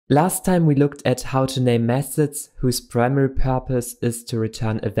Last time we looked at how to name methods whose primary purpose is to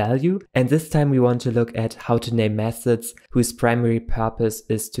return a value, and this time we want to look at how to name methods whose primary purpose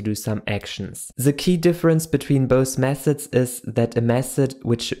is to do some actions. The key difference between both methods is that a method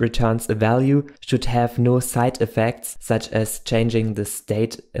which returns a value should have no side effects, such as changing the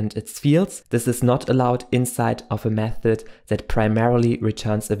state and its fields. This is not allowed inside of a method that primarily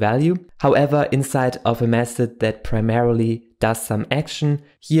returns a value. However, inside of a method that primarily does some action,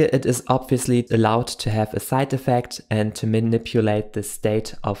 here it is obviously allowed to have a side effect and to manipulate the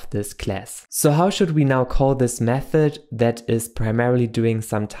state of this class. So how should we now call this method that is primarily doing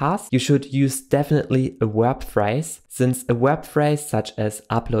some task? You should use definitely a verb phrase, since a verb phrase such as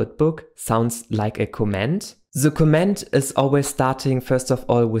upload book sounds like a command. The command is always starting first of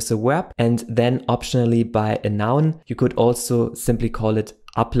all with a verb and then optionally by a noun. You could also simply call it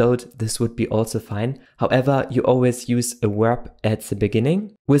upload, this would be also fine. However, you always use a verb at the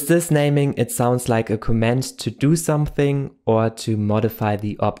beginning. With this naming, it sounds like a command to do something or to modify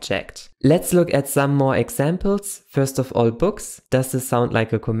the object. Let's look at some more examples. First of all, books. Does this sound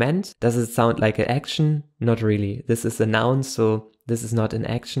like a command? Does it sound like an action? Not really. This is a noun, so this is not an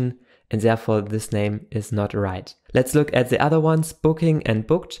action, and therefore this name is not right. Let's look at the other ones, booking and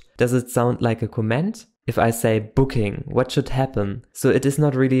booked. Does it sound like a command? If I say booking, what should happen? So it is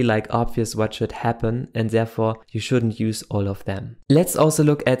not really like obvious what should happen, and therefore you shouldn't use all of them. Let's also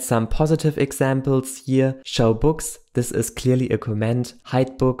look at some positive examples here. Show books. This is clearly a command.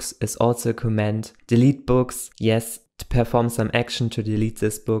 Hide books is also a command. Delete books. Yes, to perform some action to delete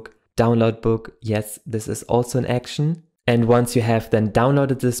this book. Download book. Yes, this is also an action. And once you have then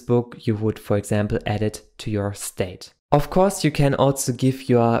downloaded this book, you would, for example, add it to your state. Of course, you can also give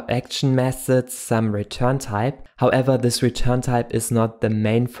your action methods some return type. However, this return type is not the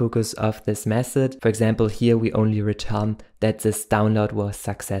main focus of this method. For example, here we only return that this download was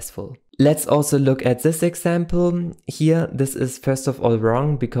successful. Let's also look at this example. Here, this is first of all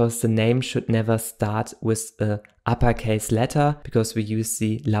wrong because the name should never start with a uppercase letter because we use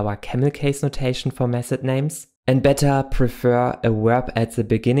the lower camel case notation for method names. And better prefer a verb at the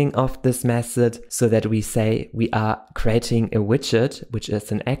beginning of this method so that we say we are creating a widget, which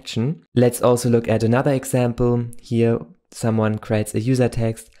is an action. Let's also look at another example. Here, someone creates a user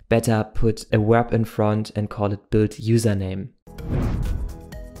text. Better put a verb in front and call it build username.